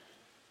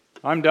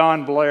I'm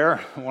Don Blair,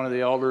 one of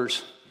the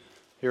elders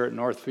here at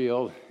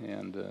Northfield,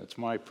 and it's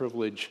my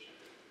privilege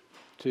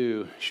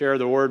to share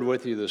the word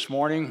with you this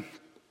morning.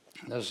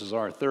 This is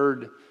our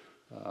third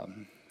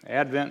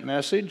Advent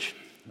message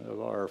of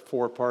our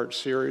four-part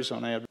series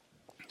on Advent.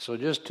 So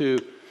just to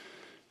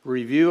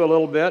review a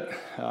little bit,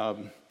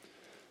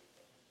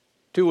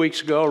 2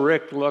 weeks ago,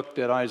 Rick looked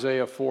at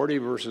Isaiah 40,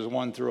 verses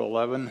 1 through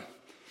 11.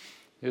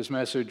 His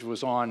message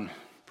was on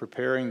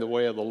preparing the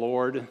way of the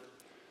Lord.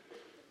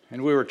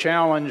 And we were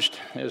challenged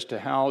as to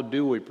how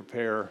do we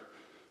prepare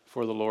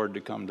for the Lord to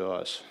come to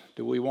us.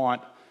 Do we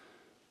want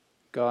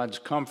God's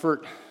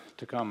comfort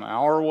to come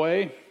our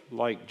way,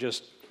 like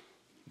just,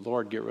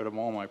 Lord, get rid of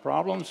all my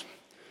problems?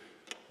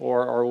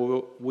 Or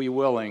are we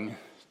willing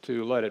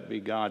to let it be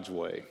God's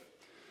way?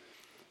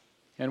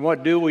 And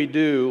what do we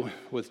do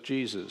with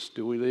Jesus?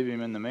 Do we leave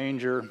him in the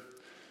manger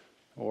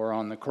or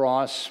on the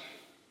cross,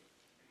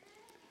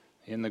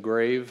 in the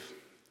grave?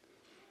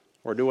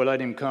 Or do we let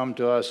him come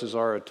to us as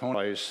our atoning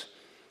price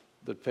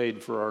that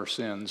paid for our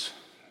sins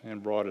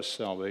and brought us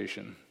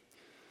salvation?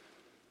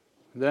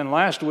 Then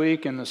last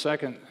week in the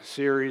second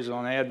series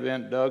on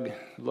Advent, Doug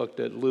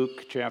looked at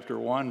Luke chapter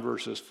 1,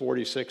 verses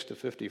 46 to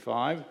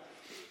 55,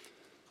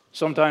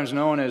 sometimes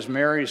known as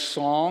Mary's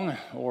Song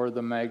or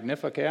the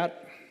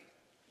Magnificat.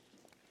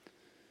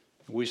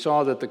 We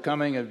saw that the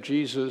coming of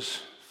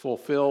Jesus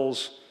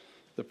fulfills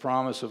the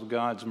promise of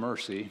God's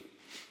mercy,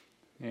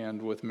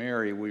 and with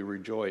Mary we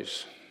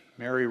rejoice.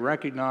 Mary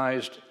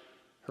recognized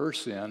her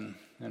sin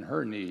and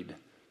her need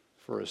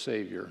for a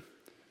Savior,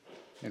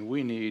 and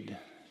we need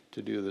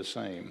to do the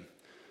same.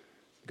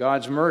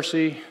 God's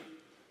mercy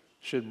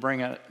should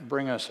bring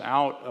us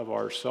out of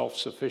our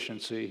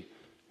self-sufficiency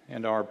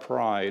and our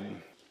pride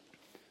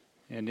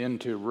and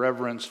into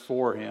reverence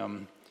for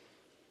him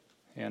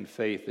and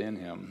faith in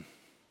him.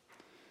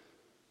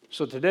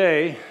 So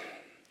today,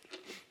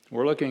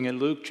 we're looking at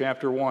Luke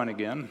chapter 1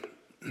 again,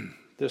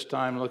 this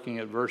time looking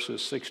at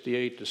verses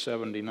 68 to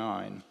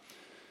 79.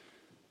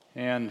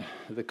 And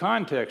the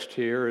context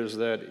here is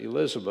that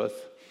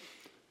Elizabeth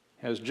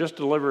has just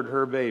delivered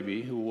her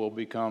baby, who will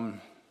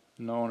become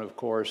known, of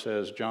course,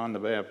 as John the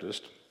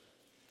Baptist.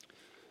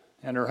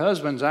 And her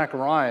husband,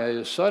 Zechariah,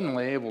 is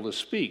suddenly able to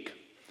speak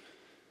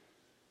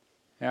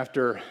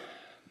after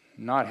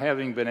not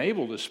having been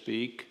able to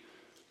speak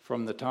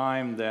from the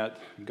time that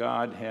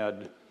God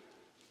had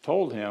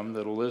told him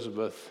that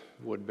Elizabeth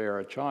would bear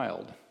a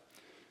child.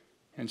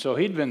 And so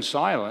he'd been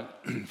silent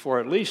for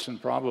at least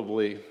and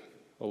probably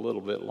a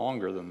little bit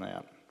longer than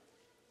that.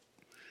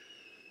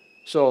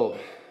 So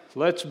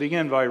let's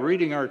begin by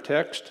reading our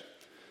text,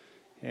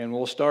 and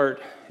we'll start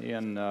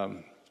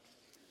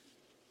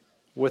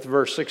with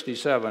verse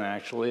 67,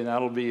 actually, and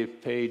that'll be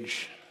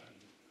page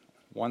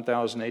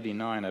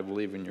 1089, I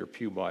believe, in your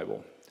Pew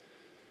Bible.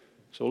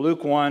 So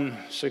Luke 1,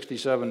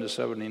 67 to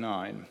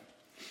 79.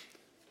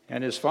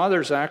 And his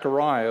father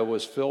Zechariah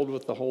was filled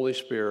with the Holy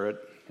Spirit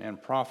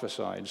and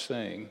prophesied,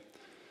 saying,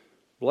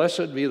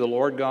 Blessed be the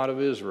Lord God of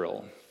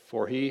Israel,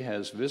 for he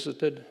has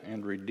visited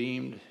and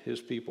redeemed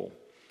his people,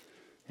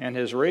 and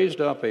has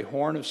raised up a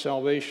horn of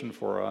salvation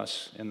for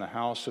us in the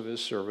house of his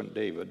servant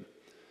David,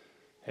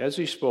 as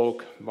he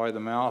spoke by the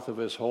mouth of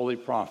his holy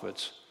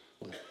prophets,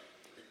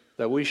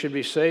 that we should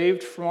be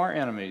saved from our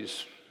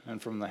enemies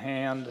and from the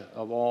hand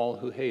of all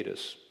who hate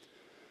us,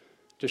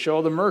 to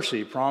show the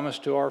mercy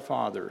promised to our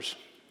fathers,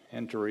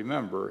 and to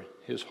remember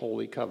his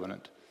holy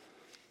covenant,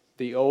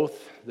 the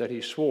oath that he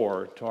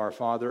swore to our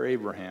father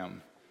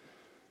Abraham,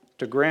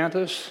 to grant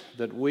us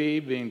that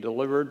we, being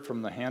delivered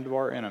from the hand of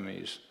our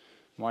enemies,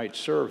 might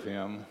serve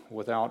him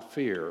without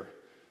fear,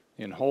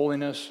 in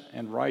holiness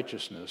and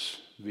righteousness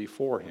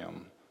before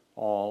him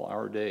all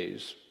our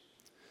days.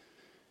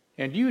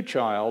 And you,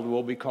 child,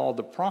 will be called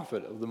the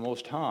prophet of the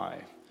Most High,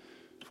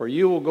 for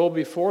you will go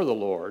before the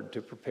Lord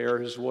to prepare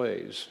his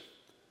ways,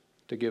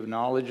 to give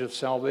knowledge of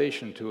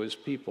salvation to his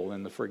people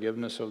in the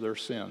forgiveness of their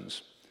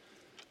sins.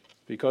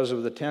 Because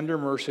of the tender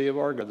mercy of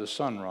our God, the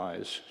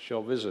sunrise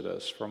shall visit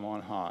us from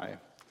on high,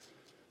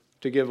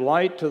 to give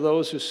light to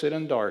those who sit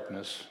in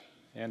darkness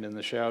and in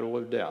the shadow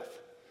of death,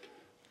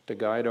 to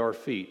guide our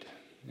feet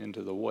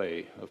into the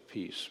way of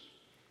peace.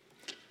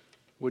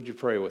 Would you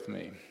pray with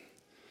me?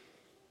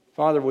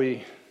 Father,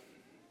 we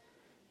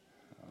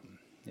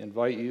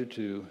invite you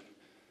to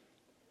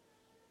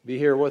be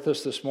here with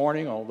us this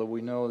morning, although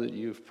we know that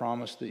you've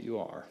promised that you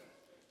are,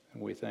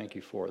 and we thank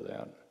you for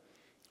that.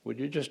 Would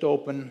you just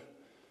open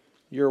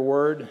your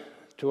word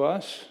to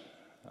us?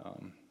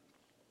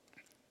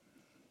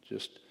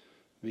 Just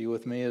be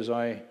with me as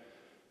I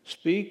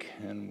speak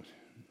and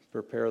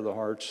prepare the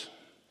hearts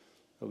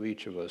of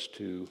each of us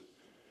to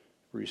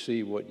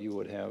receive what you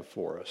would have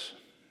for us.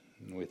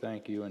 And we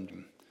thank you,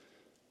 and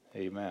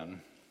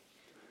amen.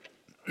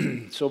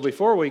 So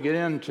before we get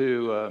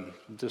into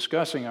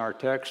discussing our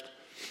text,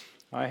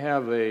 I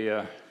have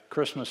a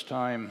Christmas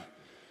time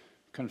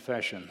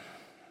confession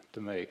to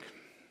make.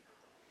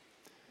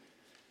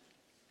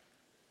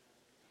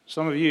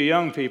 Some of you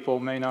young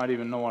people may not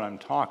even know what I'm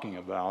talking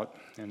about,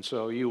 and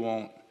so you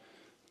won't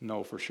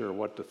know for sure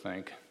what to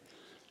think.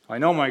 I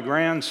know my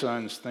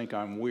grandsons think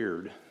I'm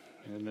weird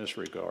in this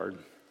regard.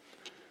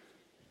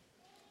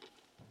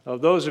 Of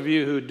those of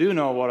you who do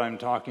know what I'm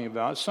talking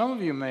about, some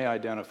of you may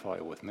identify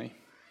with me.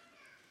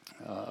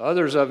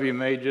 Others of you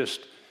may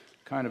just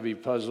kind of be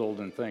puzzled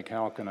and think,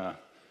 how can a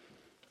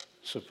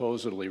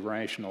supposedly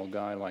rational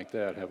guy like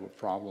that have a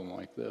problem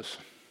like this?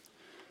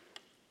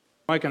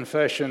 My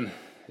confession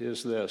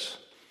is this: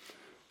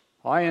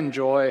 I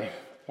enjoy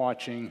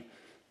watching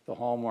the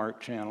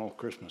Hallmark Channel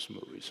Christmas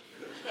movies.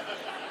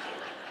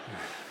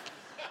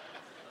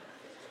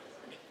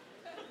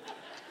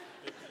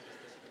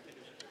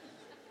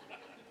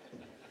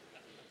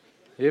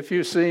 If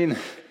you've seen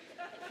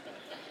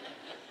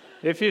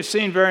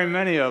very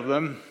many of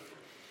them,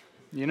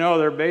 you know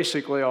they're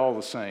basically all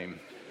the same.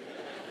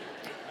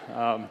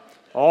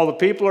 All the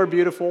people are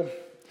beautiful,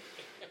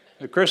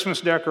 the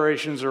Christmas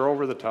decorations are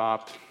over the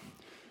top,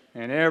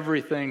 and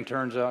everything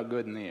turns out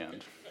good in the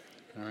end.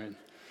 All right?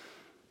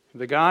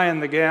 The guy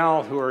and the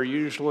gal who are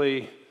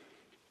usually,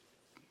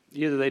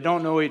 either they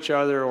don't know each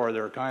other or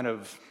they're kind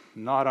of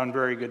not on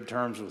very good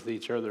terms with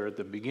each other at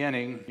the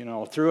beginning,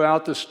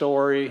 throughout the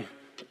story,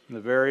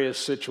 the various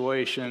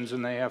situations,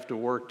 and they have to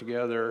work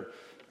together,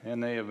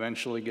 and they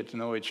eventually get to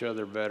know each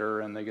other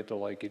better, and they get to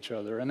like each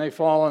other, and they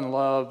fall in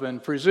love,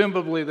 and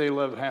presumably they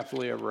live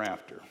happily ever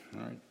after.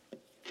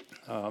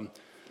 All right?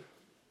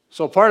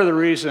 So part of the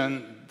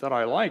reason that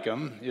I like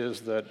them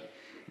is that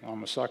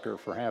I'm a sucker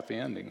for happy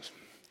endings.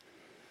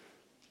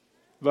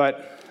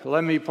 But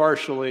let me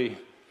partially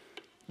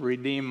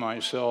redeem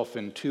myself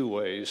in two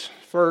ways.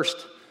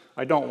 First,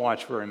 I don't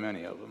watch very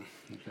many of them.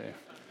 Okay?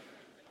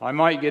 I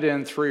might get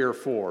in 3 or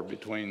 4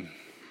 between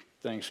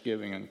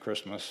Thanksgiving and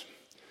Christmas.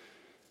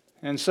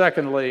 And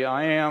secondly,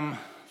 I am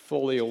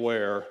fully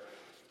aware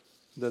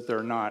that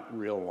they're not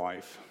real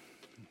life.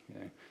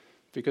 Okay?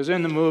 Because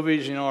in the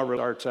movies, it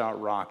starts out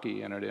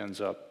rocky and it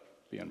ends up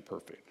being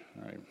perfect.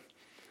 Right?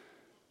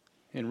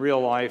 In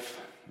real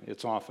life,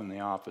 it's often the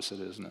opposite,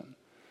 isn't it?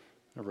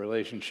 A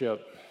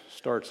relationship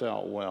starts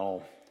out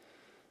well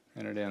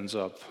and it ends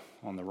up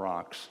on the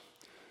rocks.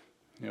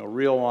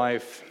 Real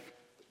life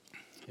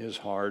is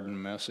hard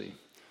and messy.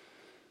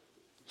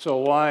 So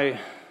why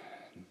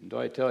do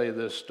I tell you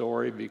this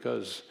story?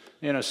 Because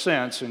in a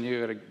sense, and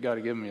you got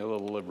to give me a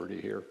little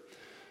liberty here,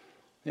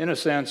 in a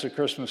sense, A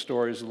Christmas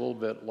Story is a little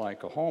bit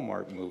like a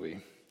Hallmark movie.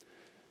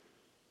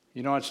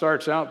 It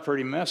starts out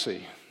pretty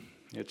messy.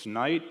 It's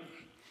night,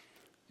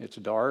 it's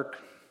dark.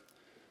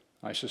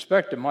 I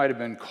suspect it might have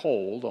been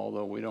cold,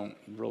 although we don't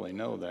really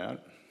know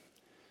that.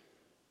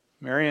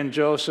 Mary and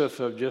Joseph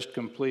have just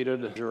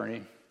completed a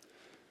journey.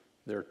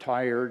 They're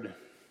tired,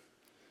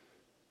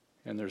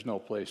 and there's no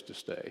place to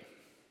stay.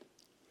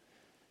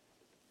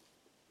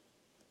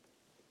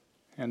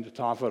 And to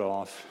top it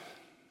off,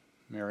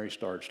 Mary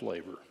starts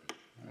labor.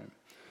 Right?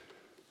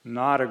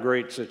 Not a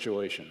great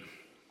situation.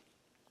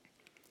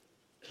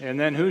 And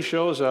then who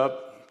shows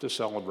up to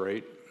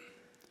celebrate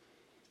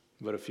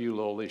but a few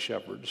lowly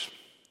shepherds?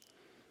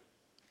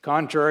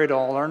 Contrary to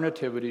all our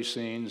nativity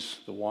scenes,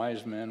 the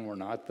wise men were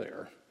not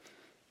there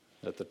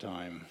at the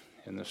time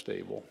in the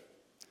stable.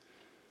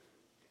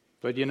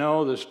 But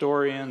the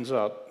story ends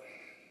up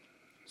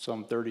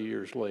some 30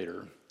 years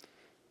later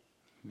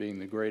being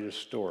the greatest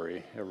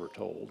story ever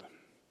told.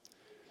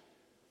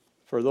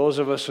 For those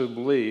of us who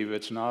believe,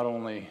 it's not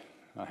only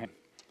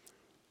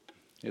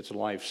it's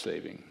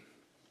life-saving.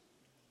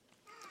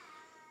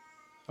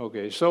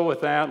 Okay, so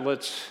with that,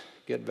 let's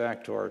get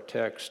back to our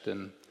text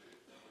and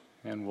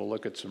we'll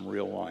look at some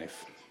real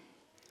life.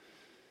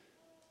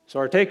 So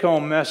our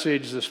take-home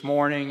message this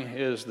morning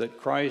is that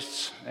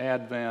Christ's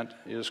advent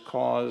is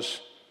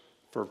cause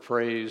for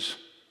praise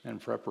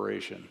and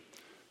preparation.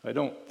 I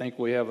don't think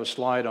we have a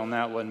slide on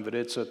that one, but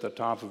it's at the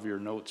top of your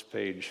notes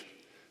page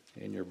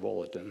in your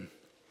bulletin.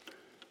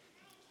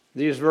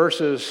 These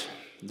verses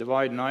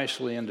divide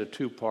nicely into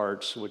 2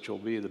 parts, which will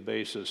be the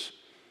basis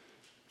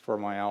for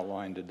my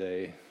outline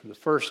today. The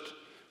first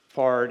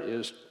part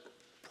is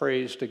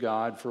praise to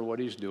God for what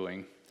He's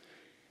doing,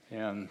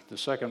 and the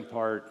second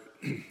part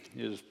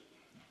is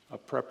a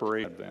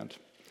preparation event.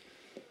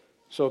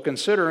 So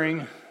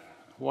considering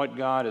what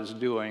God is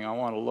doing, I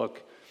want to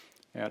look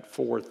at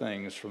 4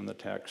 things from the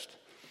text.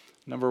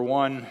 Number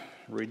 1,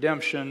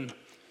 redemption.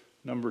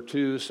 Number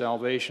 2,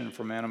 salvation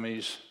from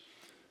enemies.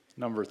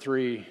 Number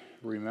 3,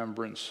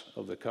 remembrance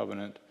of the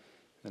covenant.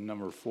 And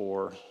number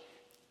 4,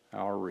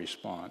 our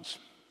response.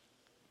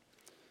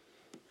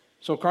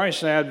 So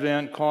Christ's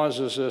advent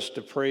causes us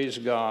to praise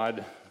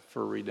God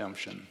for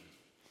redemption.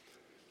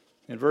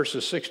 In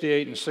verses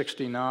 68 and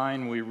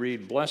 69, we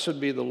read, "Blessed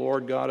be the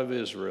Lord God of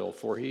Israel,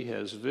 for He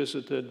has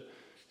visited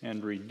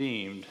and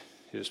redeemed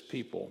His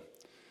people,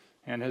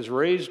 and has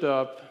raised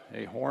up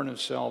a horn of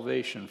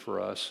salvation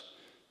for us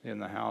in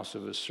the house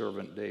of His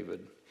servant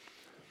David."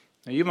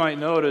 Now you might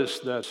notice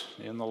that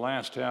in the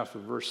last half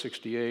of verse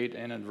 68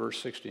 and in verse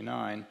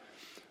 69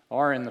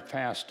 are in the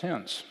past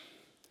tense.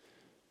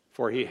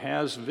 For He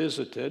has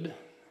visited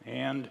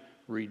and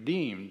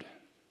redeemed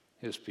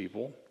His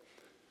people,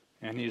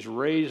 and He's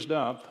raised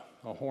up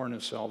a horn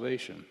of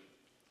salvation.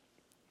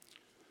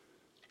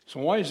 So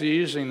why is he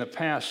using the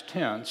past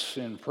tense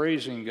in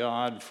praising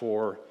God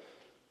for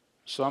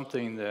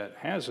something that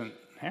hasn't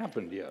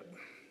happened yet?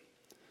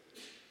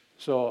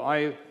 So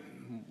I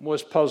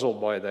was puzzled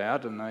by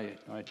that, and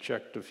I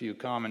checked a few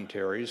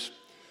commentaries.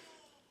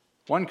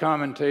 One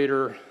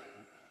commentator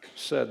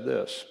said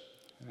this,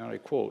 and I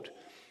quote,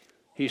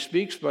 "He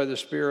speaks by the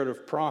spirit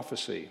of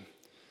prophecy,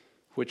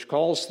 which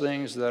calls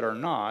things that are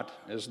not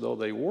as though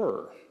they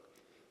were,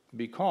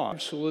 because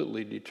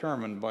absolutely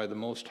determined by the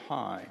Most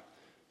High,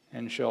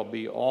 and shall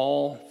be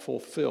all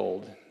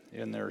fulfilled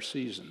in their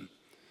season."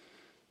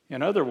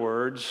 In other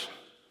words,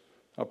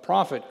 a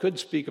prophet could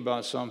speak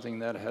about something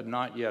that had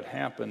not yet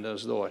happened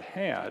as though it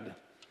had,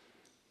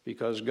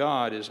 because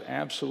God is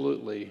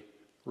absolutely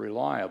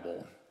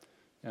reliable,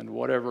 and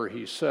whatever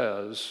he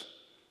says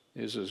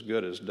is as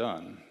good as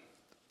done.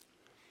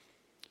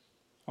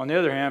 On the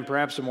other hand,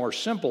 perhaps a more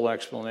simple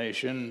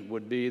explanation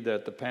would be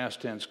that the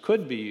past tense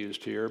could be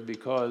used here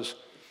because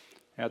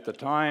at the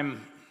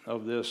time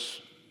of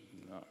this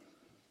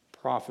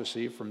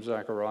prophecy from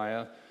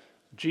Zechariah,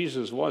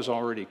 Jesus was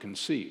already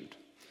conceived.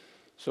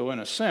 So in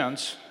a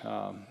sense,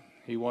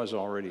 he was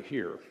already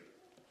here.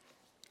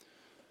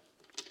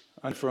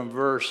 And from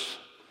verse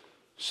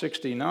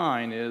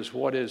 69 is,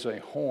 what is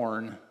a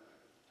horn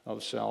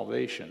of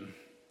salvation?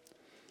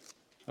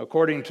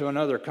 According to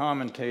another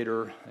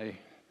commentator,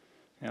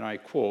 and I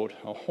quote,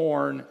 "A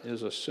horn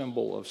is a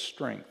symbol of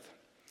strength.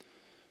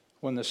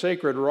 When the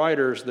sacred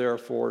writers,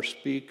 therefore,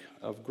 speak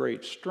of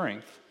great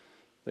strength,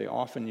 they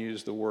often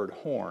use the word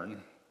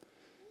horn.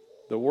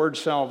 The word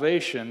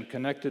salvation,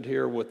 connected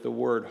here with the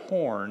word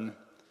horn,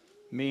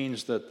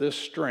 means that this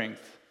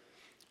strength,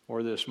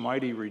 or this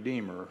mighty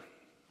Redeemer,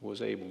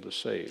 was able to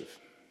save."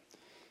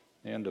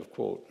 End of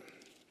quote.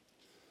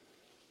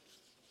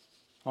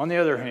 On the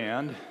other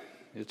hand,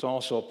 it's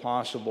also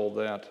possible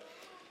that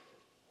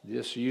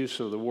this use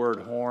of the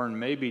word horn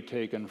may be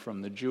taken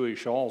from the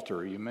Jewish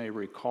altar. You may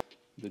recall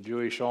the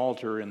Jewish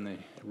altar in the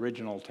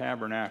original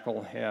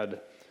tabernacle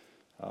had,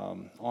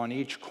 on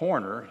each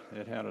corner,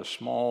 it had a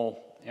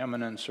small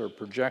eminence or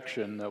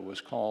projection that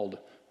was called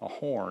a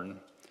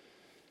horn.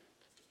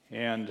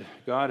 And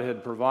God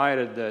had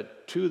provided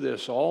that to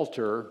this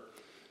altar,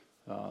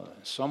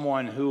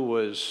 someone who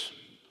was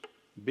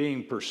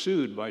being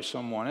pursued by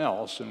someone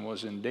else and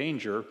was in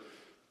danger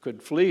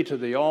could flee to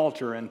the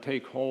altar and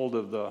take hold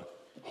of the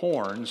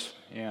horns,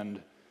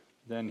 and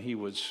then he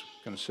was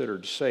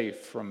considered safe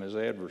from his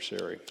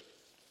adversary.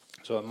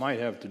 So it might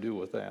have to do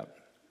with that.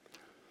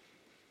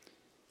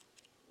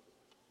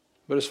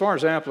 But as far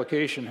as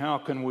application, how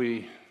can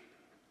we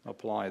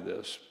apply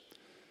this?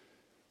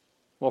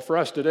 Well, for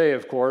us today,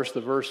 of course,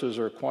 the verses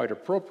are quite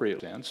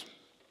appropriate.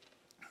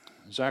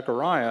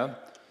 Zechariah,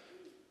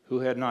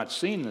 who had not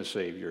seen the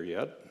Savior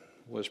yet,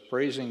 was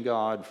praising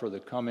God for the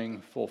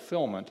coming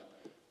fulfillment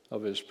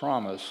of his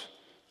promise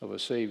of a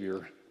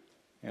Savior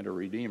and a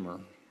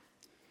Redeemer.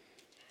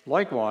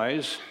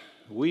 Likewise,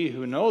 we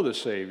who know the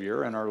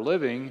Savior and are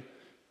living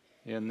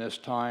in this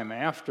time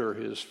after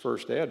his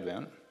first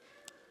advent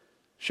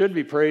should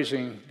be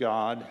praising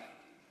God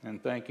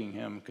and thanking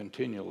him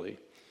continually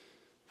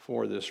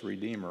for this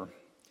Redeemer.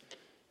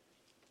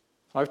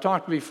 I've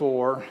talked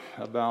before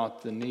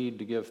about the need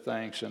to give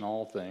thanks in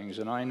all things,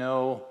 and I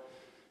know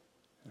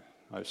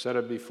I've said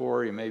it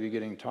before, you may be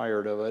getting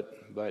tired of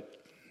it, but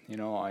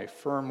I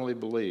firmly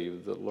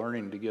believe that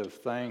learning to give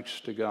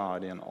thanks to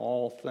God in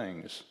all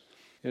things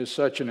is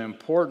such an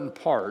important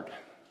part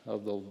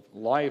of the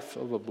life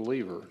of a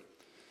believer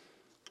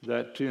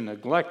that to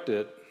neglect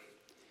it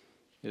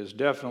is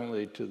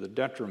definitely to the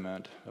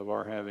detriment of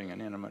our having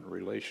an intimate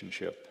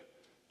relationship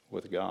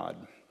with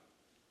God.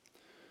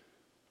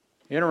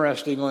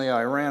 Interestingly,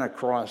 I ran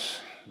across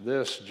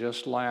this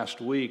just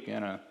last week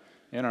in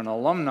an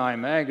alumni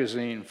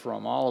magazine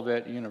from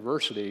Olivet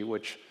University,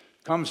 which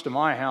comes to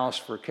my house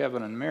for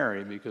Kevin and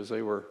Mary because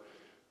they were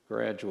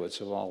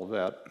graduates of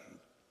Olivet.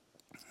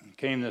 It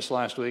came this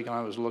last week, and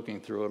I was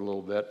looking through it a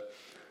little bit.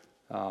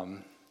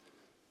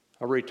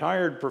 A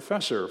retired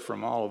professor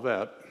from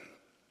Olivet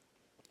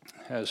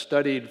has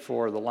studied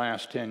for the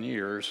last 10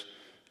 years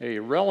a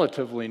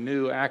relatively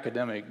new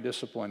academic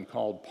discipline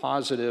called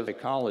positive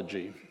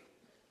psychology.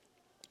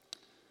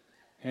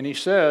 And he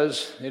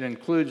says it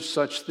includes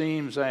such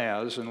themes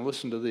as, and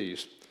listen to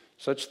these,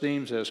 such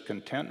themes as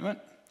contentment,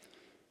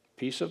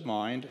 peace of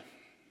mind,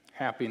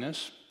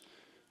 happiness,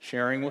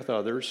 sharing with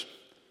others,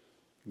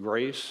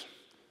 grace,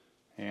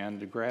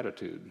 and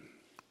gratitude.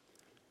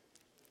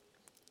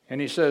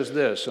 And he says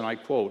this, and I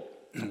quote,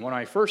 "When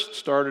I first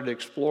started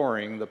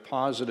exploring the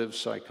positive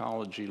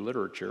psychology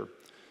literature,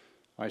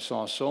 I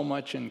saw so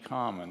much in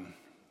common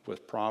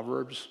with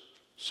Proverbs,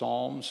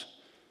 Psalms,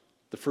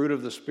 the fruit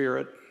of the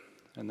Spirit,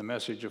 and the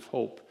message of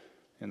hope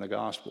in the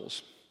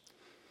Gospels.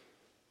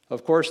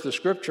 Of course, the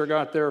Scripture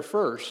got there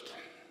first,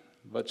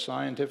 but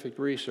scientific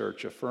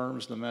research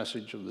affirms the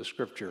message of the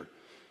Scripture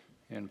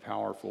in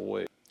powerful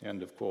ways."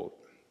 End of quote.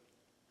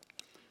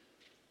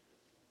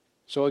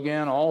 So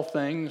again, all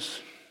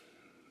things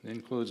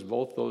includes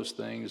both those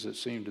things that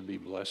seem to be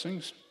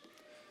blessings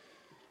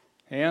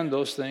And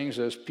those things,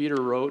 as Peter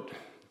wrote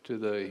to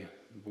the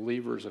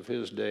believers of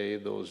his day,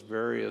 those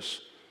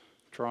various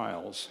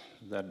trials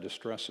that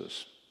distress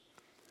us.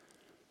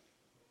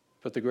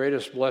 But the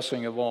greatest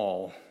blessing of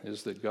all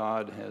is that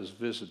God has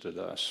visited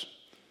us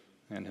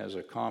and has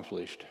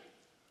accomplished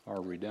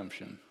our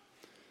redemption.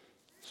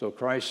 So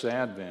Christ's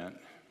advent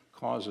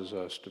causes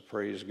us to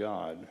praise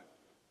God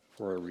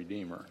for a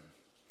Redeemer.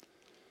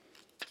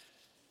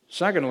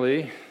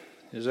 Secondly,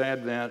 his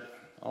advent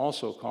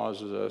also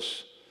causes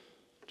us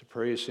to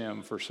praise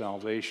him for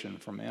salvation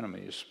from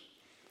enemies.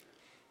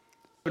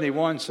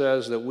 71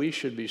 says that we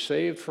should be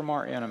saved from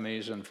our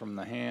enemies and from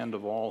the hand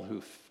of all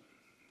who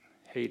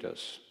hate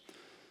us.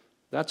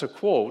 That's a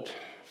quote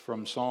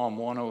from Psalm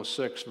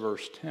 106,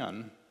 verse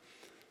 10,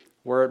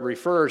 where it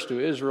refers to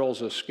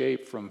Israel's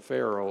escape from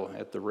Pharaoh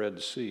at the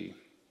Red Sea.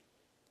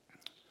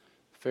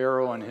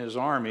 Pharaoh and his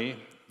army,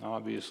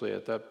 obviously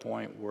at that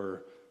point,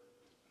 were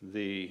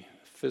the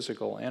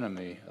physical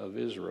enemy of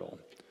Israel.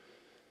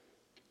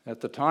 At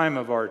the time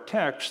of our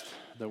text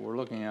that we're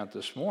looking at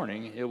this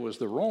morning, it was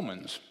the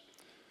Romans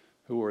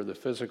who were the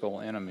physical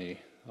enemy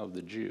of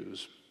the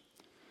Jews.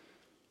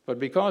 But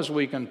because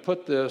we can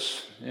put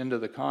this into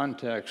the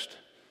context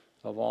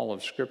of all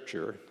of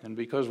Scripture, and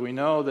because we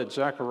know that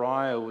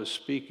Zechariah was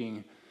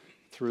speaking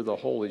through the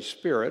Holy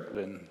Spirit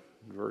in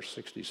verse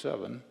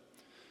 67,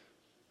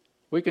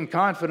 we can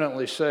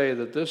confidently say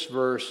that this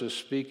verse is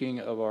speaking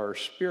of our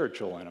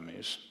spiritual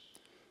enemies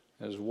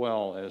as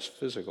well as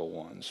physical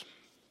ones.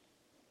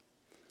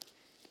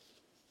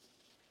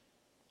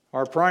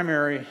 Our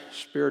primary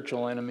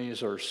spiritual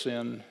enemies are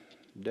sin,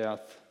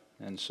 death,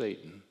 and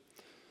Satan.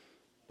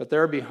 But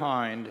they're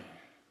behind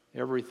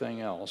everything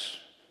else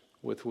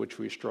with which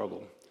we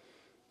struggle,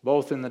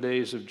 both in the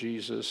days of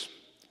Jesus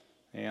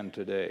and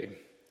today.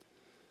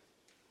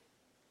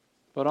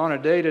 But on a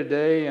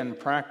day-to-day and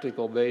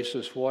practical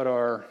basis, what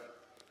are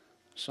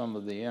some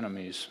of the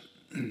enemies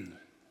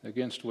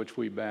against which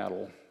we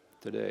battle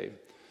today?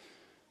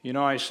 You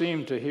know, I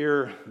seem to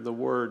hear the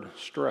word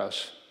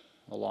stress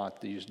a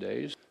lot these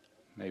days.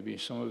 Maybe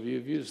some of you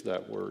have used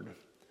that word.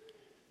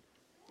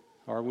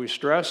 Are we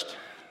stressed?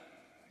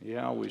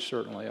 Yeah, we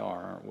certainly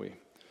are, aren't we?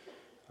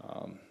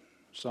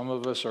 Some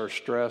of us are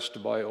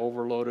stressed by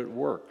overloaded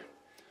work.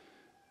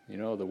 You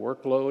know, the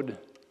workload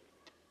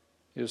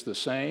is the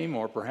same,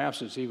 or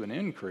perhaps it's even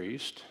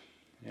increased,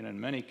 and in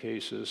many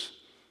cases,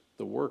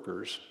 the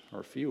workers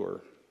are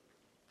fewer.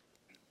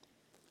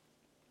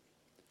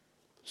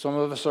 Some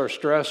of us are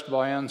stressed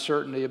by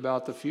uncertainty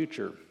about the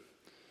future.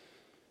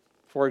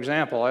 For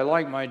example, I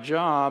like my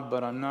job,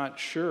 but I'm not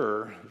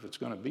sure if it's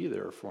going to be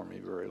there for me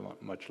very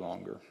much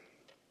longer.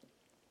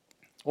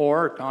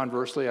 Or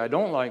conversely, I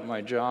don't like my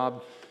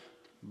job,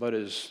 but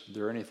is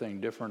there anything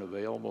different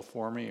available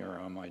for me, or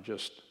am I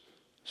just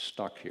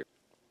stuck here?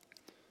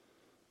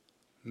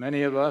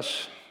 Many of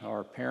us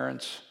are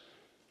parents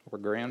or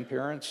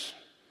grandparents.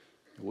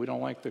 We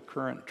don't like the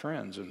current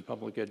trends in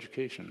public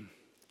education.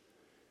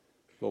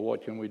 But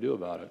what can we do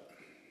about it?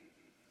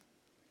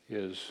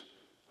 Is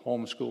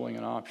homeschooling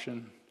an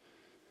option?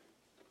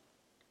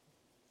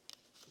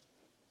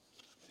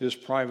 Is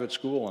private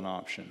school an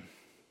option?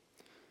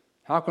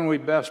 How can we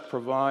best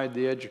provide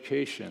the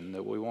education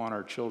that we want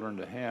our children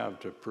to have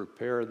to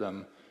prepare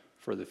them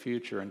for the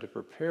future and to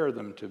prepare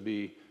them to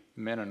be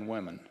men and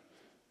women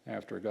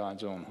after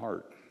God's own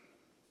heart?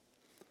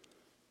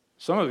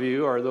 Some of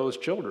you are those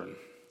children,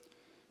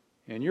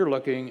 and you're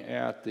looking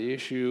at the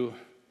issue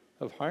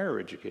of higher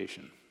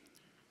education,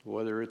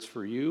 whether it's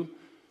for you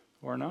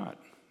or not.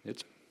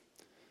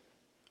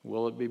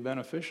 Will it be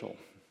beneficial,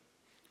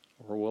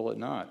 or will it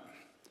not?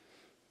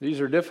 These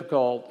are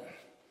difficult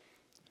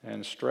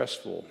and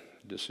stressful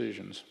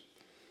decisions.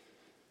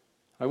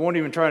 I won't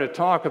even try to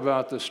talk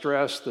about the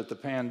stress that the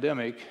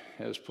pandemic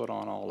has put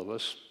on all of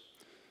us,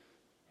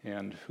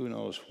 and who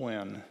knows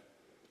when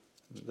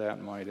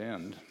that might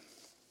end.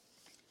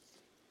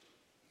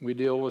 We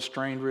deal with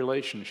strained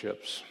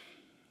relationships,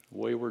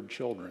 wayward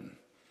children,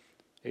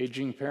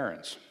 aging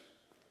parents,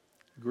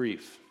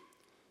 grief,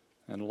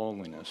 and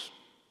loneliness.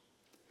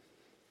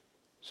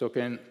 So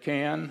can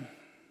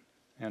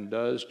and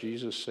does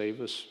Jesus save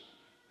us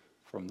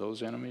from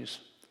those enemies?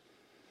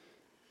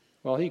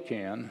 Well, he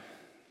can,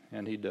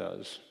 and he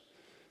does.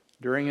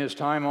 During his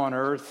time on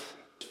earth,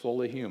 he was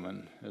fully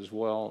human as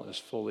well as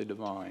fully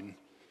divine.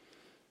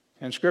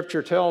 And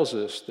Scripture tells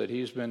us that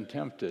he's been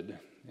tempted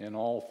in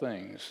all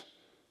things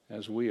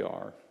as we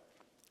are,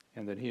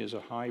 and that he is a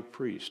high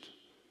priest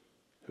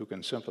who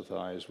can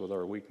sympathize with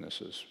our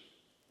weaknesses.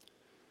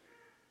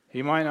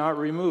 He might not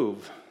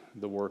remove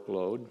the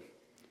workload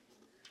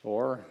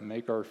or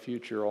make our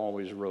future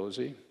always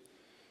rosy,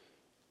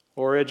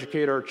 or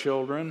educate our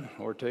children,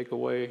 or take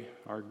away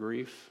our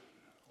grief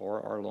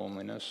or our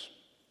loneliness.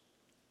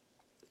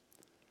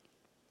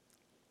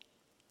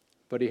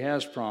 But he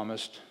has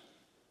promised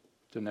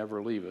to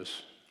never leave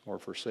us or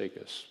forsake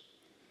us.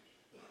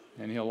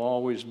 And he'll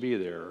always be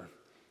there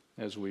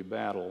as we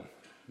battle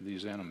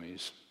these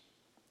enemies.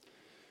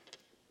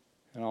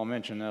 And I'll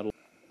mention that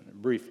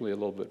briefly a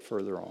little bit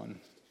further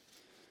on.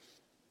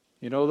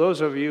 You know, those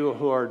of you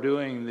who are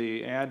doing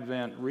the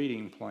Advent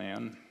reading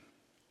plan,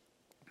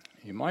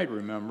 you might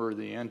remember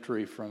the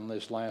entry from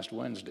this last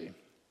Wednesday.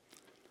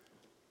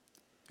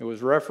 It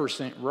was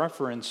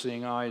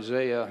referencing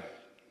Isaiah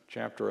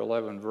chapter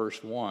 11,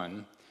 verse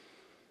 1,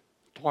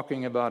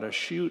 talking about a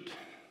shoot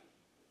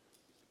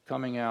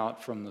coming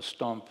out from the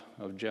stump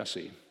of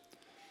Jesse.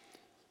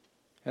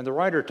 And the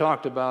writer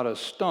talked about a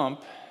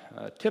stump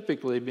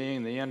typically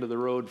being the end of the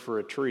road for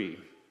a tree.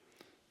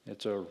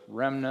 It's a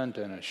remnant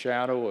and a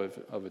shadow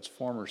of its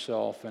former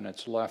self, and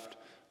it's left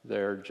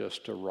there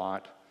just to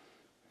rot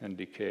and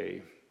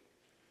decay.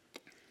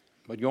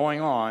 But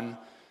going on,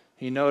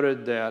 he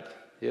noted that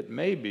it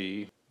may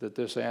be that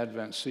this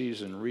Advent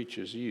season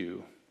reaches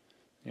you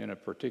in a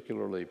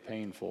particularly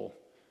painful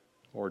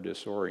or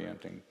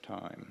disorienting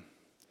time.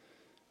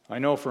 I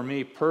know for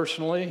me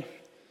personally,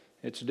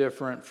 it's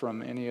different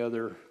from any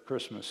other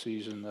Christmas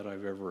season that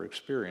I've ever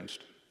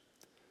experienced.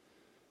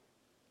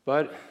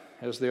 But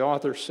as the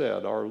author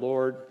said, our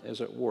Lord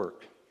is at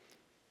work,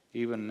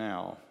 even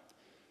now,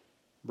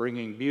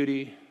 bringing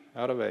beauty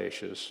out of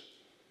ashes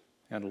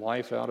and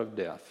life out of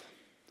death,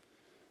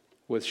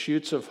 with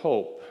shoots of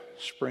hope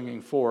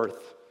springing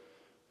forth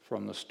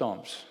from the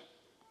stumps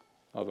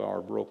of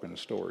our broken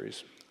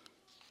stories.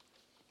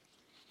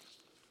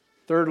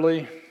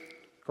 Thirdly,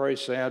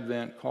 Christ's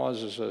advent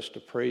causes us to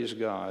praise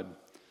God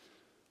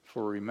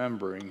for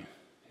remembering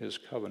his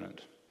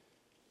covenant.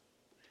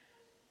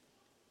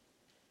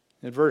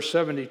 In verse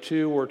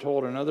 72, we're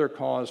told another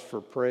cause for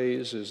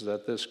praise is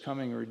that this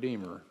coming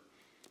Redeemer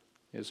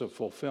is a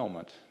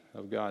fulfillment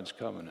of God's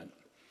covenant.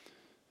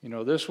 You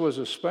know, this was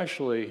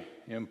especially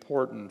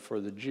important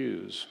for the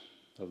Jews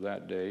of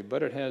that day,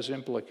 but it has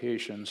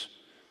implications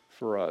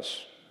for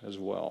us as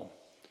well.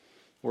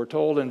 We're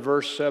told in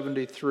verse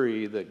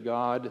 73 that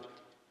God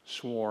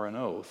swore an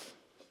oath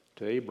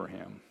to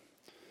Abraham.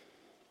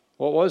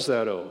 What was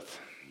that oath?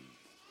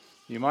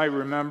 You might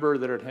remember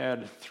that it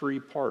had three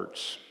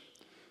parts.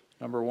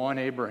 Number one,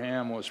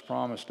 Abraham was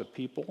promised a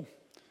people.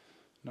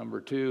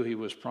 Number two, he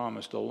was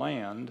promised a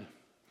land.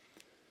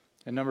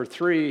 And number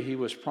three, he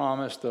was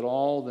promised that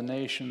all the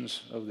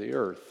nations of the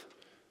earth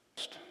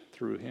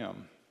through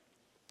him.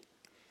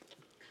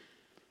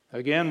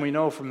 Again, we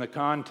know from the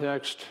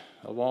context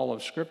of all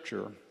of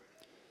Scripture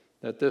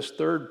that this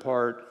third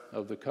part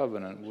of the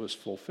covenant was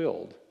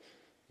fulfilled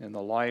in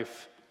the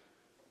life,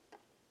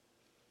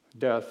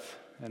 death,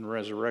 and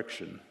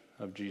resurrection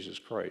of Jesus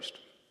Christ.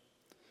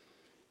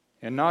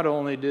 And not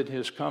only did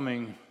his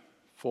coming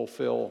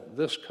fulfill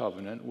this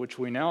covenant, which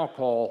we now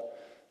call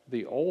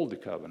the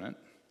Old Covenant,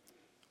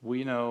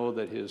 we know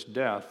that his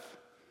death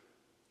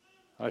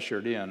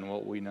ushered in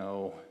what we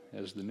know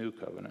as the New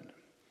Covenant.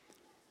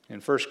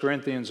 In 1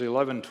 Corinthians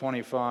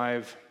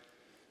 11:25,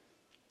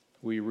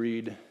 we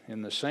read,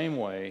 "In the same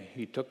way,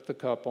 he took the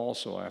cup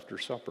also after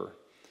supper,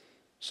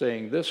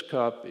 saying, 'This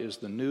cup is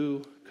the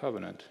new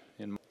covenant.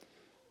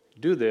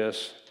 Do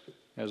this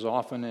as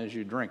often as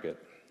you drink it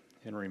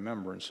in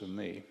remembrance of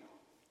me.'"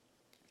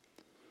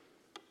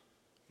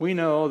 We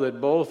know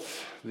that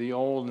both the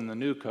Old and the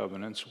New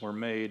Covenants were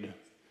made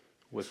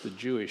with the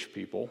Jewish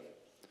people,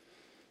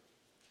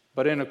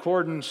 but in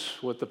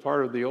accordance with the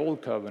part of the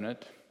Old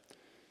Covenant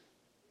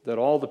that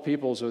all the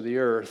peoples of the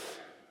earth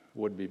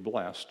would be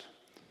blessed,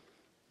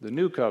 the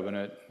New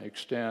Covenant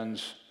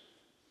extends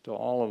to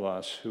all of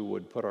us who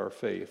would put our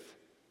faith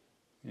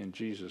in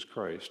Jesus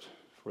Christ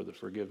for the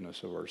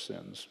forgiveness of our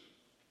sins.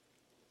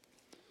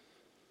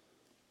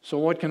 So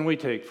what can we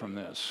take from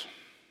this?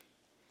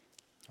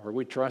 Are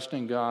we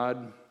trusting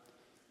God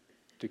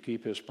to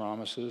keep his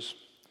promises?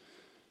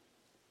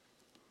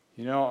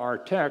 You know, our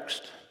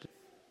text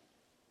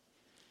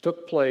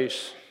took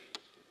place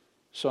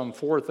some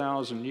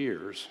 4,000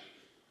 years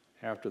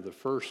after the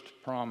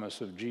first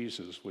promise of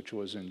Jesus, which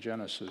was in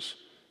Genesis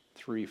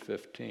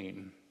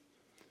 3:15.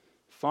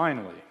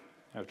 Finally,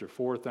 after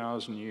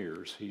 4,000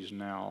 years, he's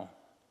now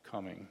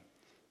coming.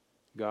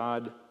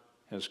 God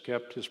has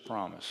kept his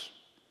promise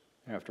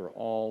after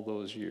all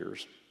those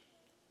years.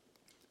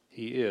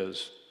 He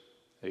is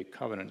a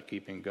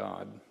covenant-keeping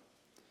God.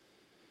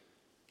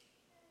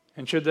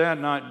 And should that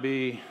not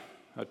be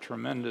a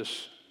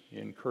tremendous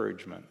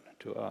encouragement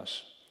to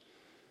us?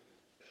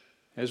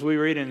 As we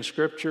read in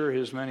Scripture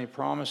his many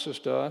promises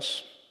to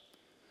us,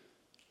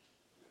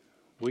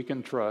 we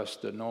can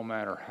trust that no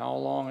matter how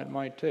long it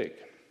might take,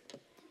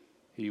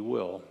 he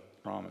will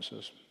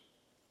promises.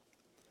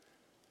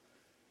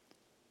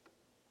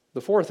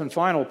 The fourth and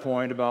final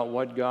point about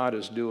what God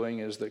is doing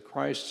is that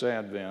Christ's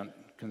advent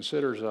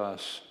considers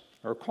us,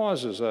 or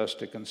causes us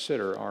to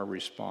consider our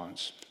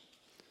response.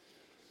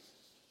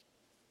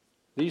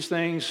 These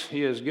things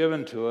he has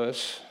given to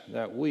us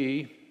that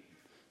we,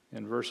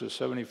 in verses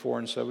 74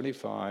 and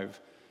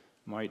 75,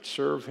 might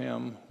serve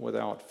him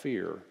without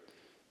fear,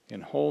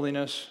 in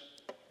holiness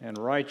and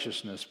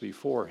righteousness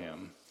before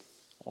him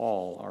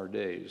all our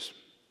days.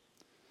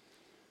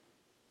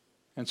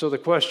 And so the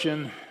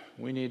question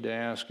we need to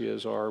ask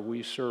is, are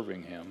we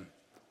serving him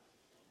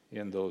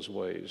in those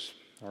ways?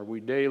 Are we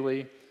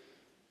daily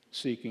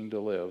seeking to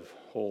live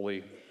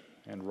holy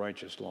and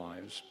righteous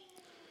lives?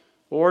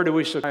 Or do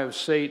we supply of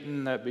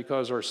Satan that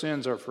because our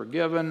sins are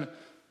forgiven,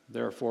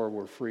 therefore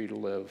we're free to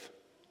live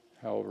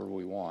however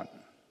we want?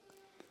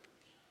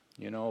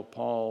 You know,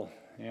 Paul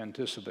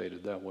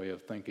anticipated that way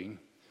of thinking.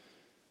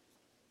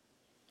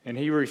 And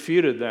he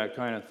refuted that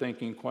kind of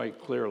thinking quite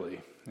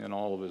clearly in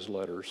all of his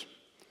letters.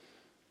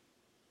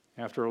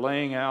 After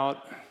laying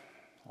out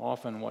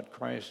often what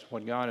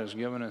God has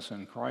given us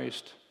in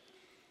Christ,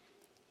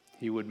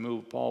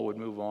 Paul would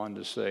move on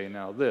to say,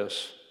 now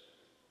this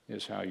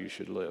is how you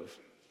should live.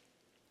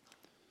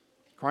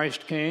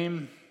 Christ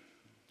came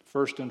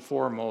first and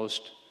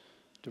foremost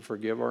to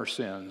forgive our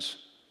sins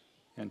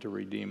and to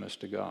redeem us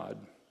to God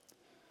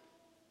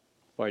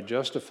by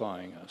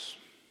justifying us.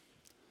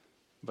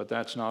 But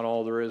that's not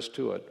all there is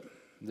to it.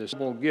 This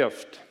simple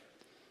gift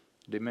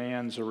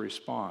demands a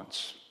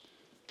response,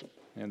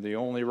 and the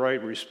only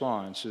right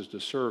response is to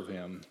serve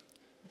him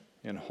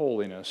in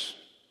holiness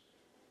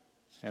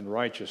and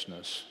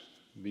righteousness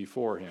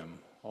before him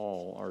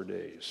all our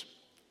days.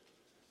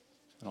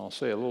 And I'll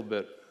say a little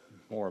bit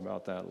more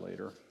about that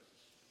later.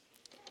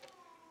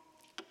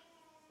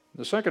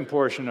 The second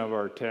portion of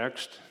our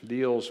text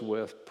deals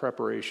with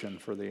preparation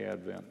for the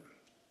Advent.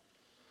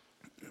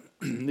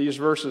 These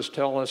verses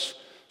tell us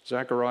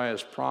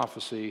Zechariah's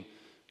prophecy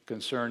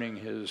concerning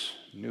his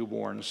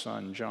newborn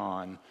son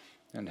John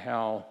and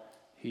how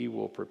he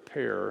will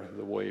prepare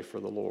the way for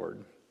the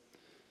Lord.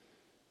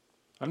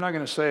 I'm not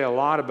going to say a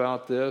lot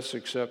about this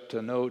except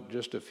to note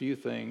just a few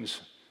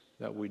things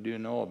that we do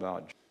know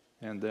about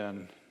and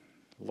then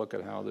look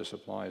at how this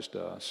applies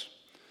to us.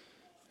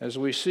 As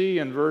we see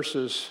in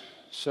verses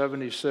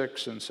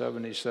 76 and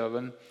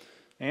 77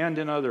 and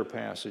in other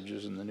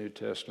passages in the New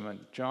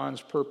Testament,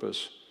 John's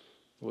purpose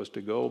was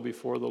to go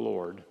before the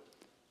Lord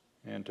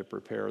and to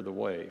prepare the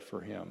way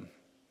for him.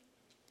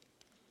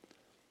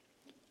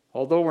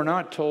 Although we're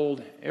not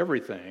told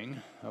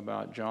everything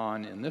about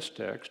John in this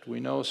text, we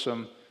know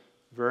some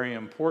very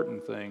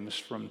important things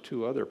from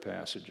two other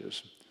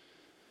passages.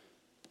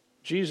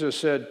 Jesus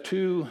said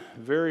two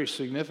very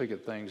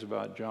significant things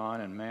about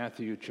John in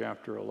Matthew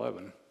chapter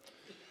 11.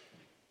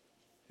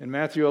 In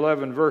Matthew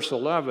 11, verse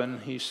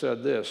 11, he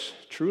said this,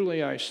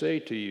 "Truly I say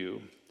to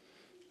you,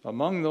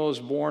 among those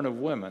born of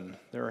women,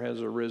 there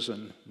has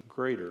arisen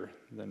greater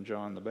than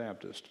John the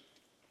Baptist."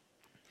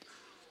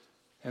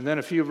 And then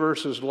a few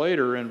verses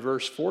later, in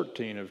verse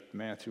 14 of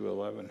Matthew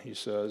 11, he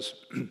says,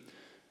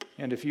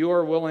 "And if you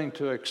are willing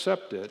to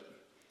accept it,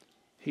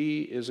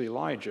 he is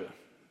Elijah,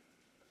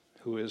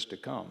 who is to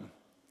come."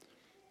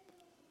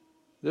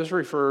 This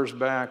refers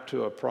back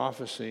to a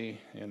prophecy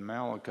in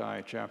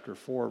Malachi chapter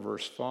 4,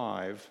 verse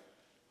 5,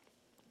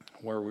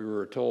 where we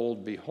were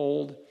told,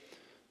 "Behold,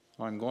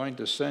 I'm going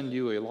to send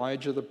you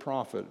Elijah the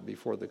prophet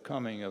before the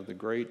coming of the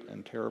great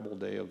and terrible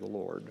day of the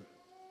Lord."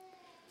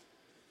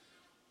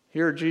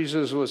 Here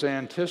Jesus was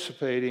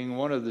anticipating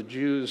one of the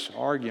Jews'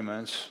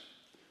 arguments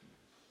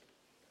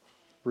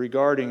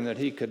regarding that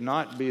he could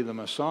not be the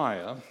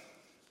Messiah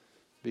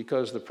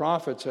because the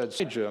prophets had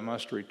said Elijah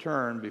must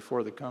return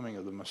before the coming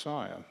of the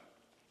Messiah.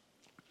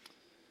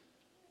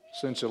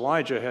 Since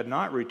Elijah had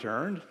not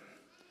returned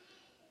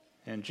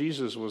and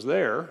Jesus was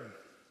there,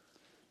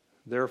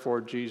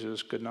 therefore,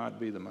 Jesus could not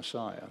be the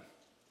Messiah.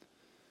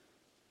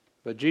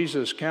 But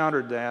Jesus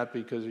countered that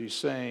because he's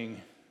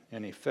saying,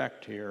 in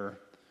effect here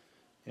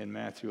in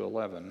Matthew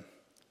 11,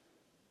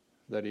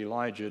 that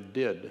Elijah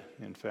did,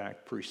 in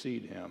fact,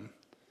 precede him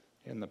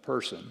in the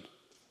person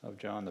of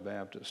John the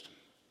Baptist.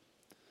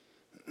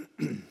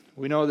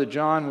 We know that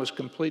John was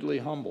completely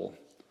humble.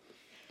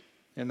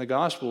 In the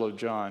Gospel of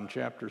John,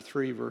 chapter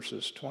 3,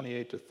 verses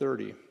 28 to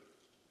 30,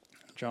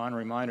 John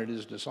reminded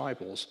his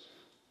disciples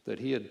that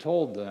he had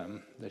told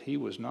them that he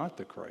was not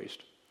the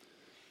Christ,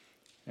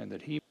 and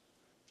that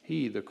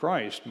he, the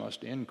Christ,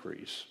 must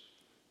increase,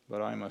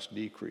 but I must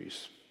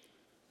decrease.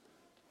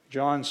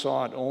 John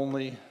sought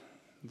only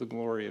the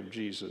glory of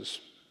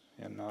Jesus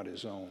and not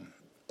his own.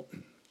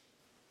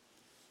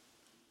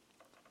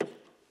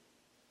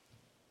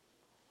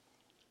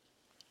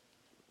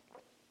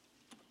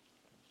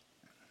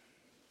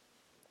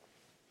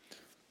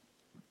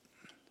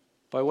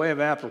 By way of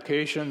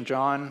application,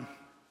 John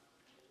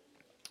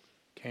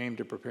came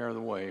to prepare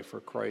the way for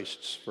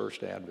Christ's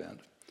first advent.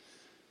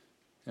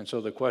 And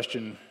so the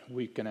question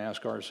we can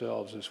ask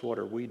ourselves is, what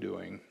are we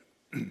doing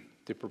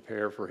to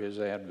prepare for his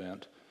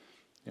advent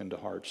into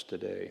hearts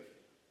today?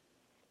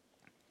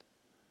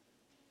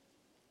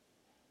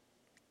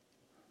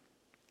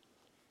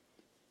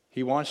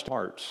 He wants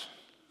hearts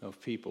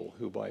of people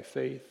who by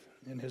faith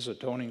in his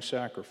atoning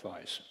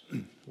sacrifice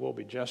will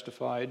be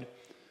justified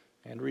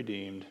and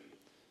redeemed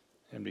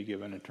and be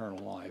given eternal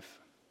life.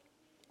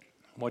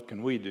 What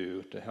can we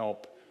do to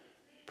help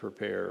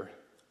prepare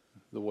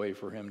the way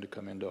for him to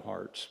come into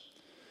hearts?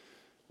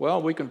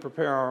 Well, we can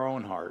prepare our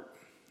own heart.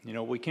 You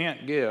know, we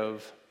can't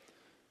give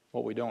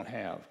what we don't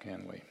have,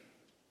 can we?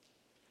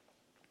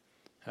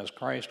 Has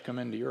Christ come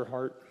into your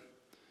heart?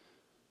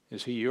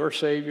 Is he your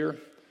Savior?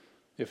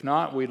 If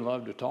not, we'd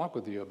love to talk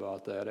with you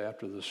about that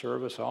after the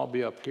service. I'll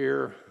be up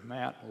here.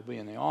 Matt will be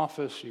in the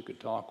office. You could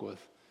talk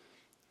with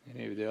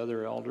any of the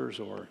other elders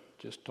or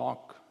just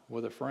talk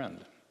with a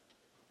friend.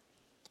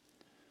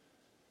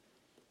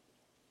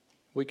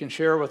 We can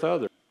share with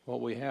others what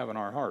we have in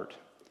our heart.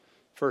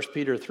 1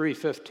 Peter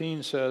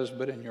 3:15 says,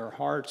 "But in your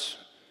hearts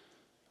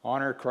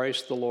honor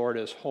Christ the Lord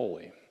as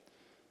holy,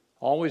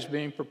 always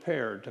being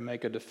prepared to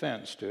make a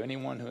defense to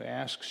anyone who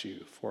asks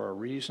you for a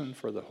reason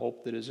for the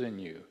hope that is in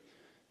you,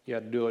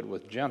 yet do it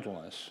with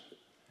gentleness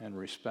and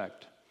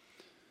respect."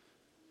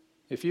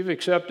 If you've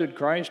accepted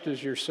Christ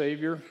as your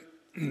Savior,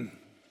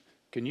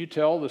 can you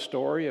tell the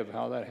story of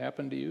how that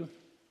happened to you?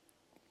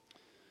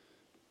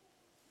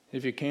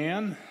 If you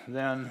can,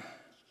 then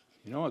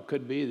it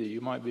could be that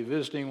you might be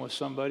visiting with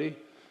somebody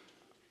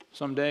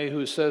someday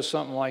who says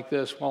something like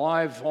this, "Well,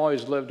 I've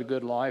always lived a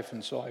good life,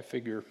 and so I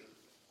figure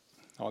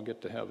I'll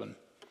get to heaven."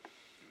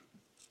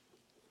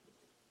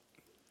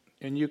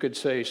 And you could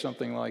say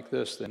something like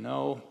this, that,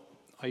 "No,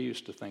 I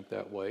used to think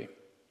that way.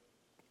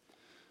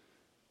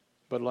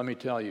 But let me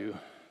tell you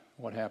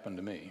what happened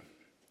to me."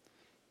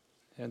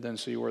 And then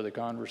see where the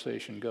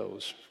conversation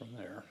goes from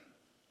there.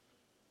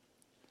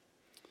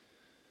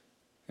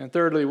 And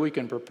thirdly, we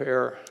can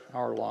prepare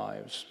our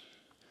lives.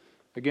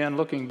 Again,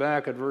 looking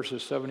back at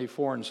verses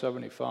 74 and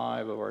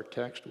 75 of our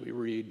text, we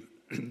read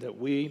that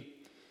we,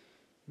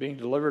 being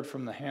delivered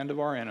from the hand of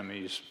our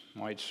enemies,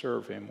 might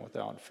serve him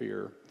without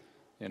fear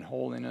in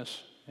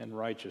holiness and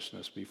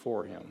righteousness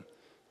before him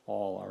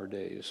all our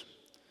days.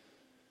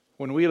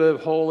 When we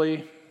live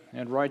holy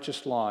and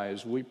righteous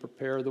lives, we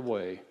prepare the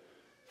way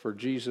for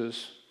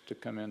Jesus to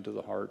come into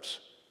the hearts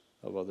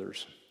of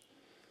others.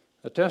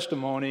 A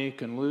testimony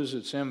can lose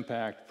its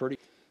impact pretty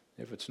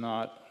if it's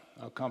not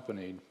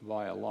accompanied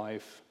by a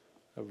life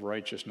of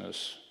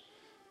righteousness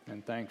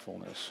and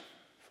thankfulness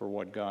for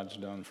what God's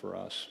done for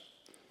us.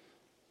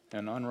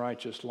 An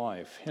unrighteous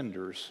life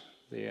hinders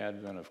the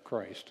advent of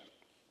Christ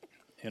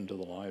into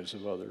the lives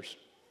of others.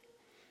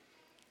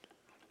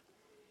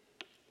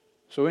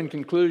 So in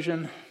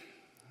conclusion,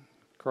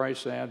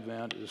 Christ's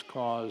advent is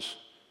cause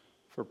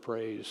for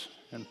praise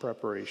and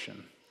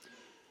preparation.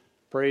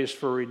 Praise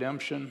for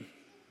redemption,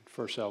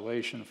 for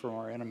salvation from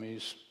our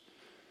enemies,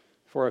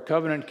 for a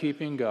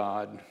covenant-keeping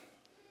God,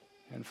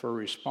 and for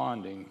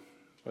responding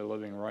by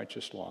living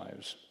righteous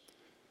lives.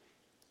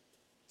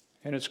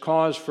 And it's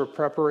cause for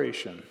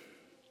preparation.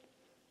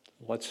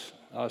 Let's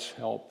us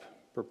help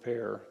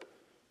prepare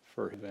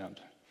for the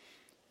event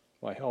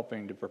by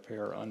helping to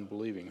prepare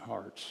unbelieving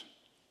hearts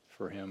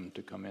for him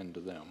to come into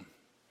them.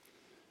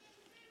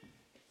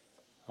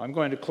 I'm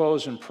going to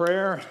close in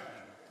prayer,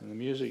 and the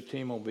music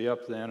team will be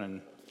up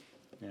then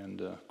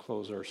and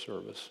close our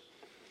service.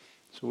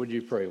 So would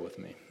you pray with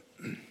me?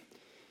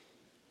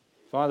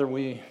 Father,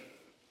 we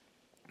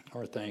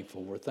are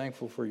thankful. We're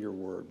thankful for your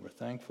word. We're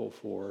thankful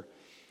for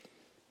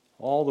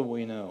all that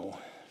we know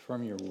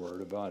from your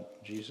word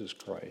about Jesus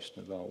Christ,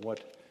 about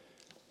what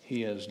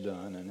he has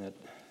done, and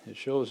it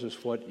shows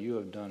us what you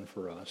have done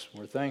for us.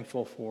 We're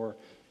thankful for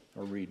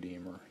a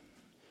Redeemer.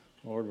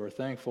 Lord, we're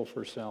thankful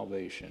for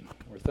salvation.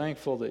 We're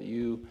thankful that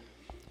you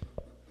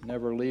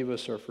never leave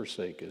us or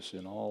forsake us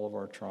in all of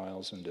our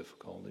trials and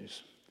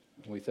difficulties.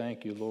 We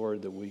thank you,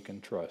 Lord, that we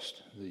can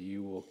trust that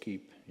you will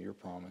keep your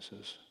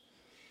promises.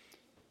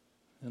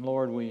 And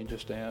Lord, we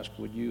just ask,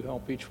 would you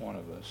help each one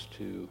of us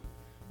to,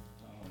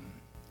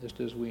 just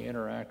as we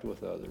interact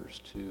with others,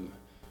 to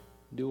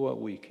do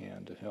what we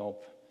can to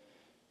help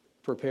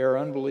prepare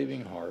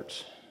unbelieving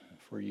hearts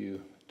for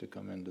you to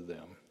come into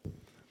them.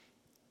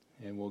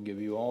 And we'll give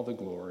you all the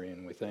glory,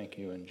 and we thank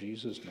you in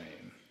Jesus'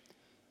 name.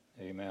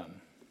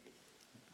 Amen.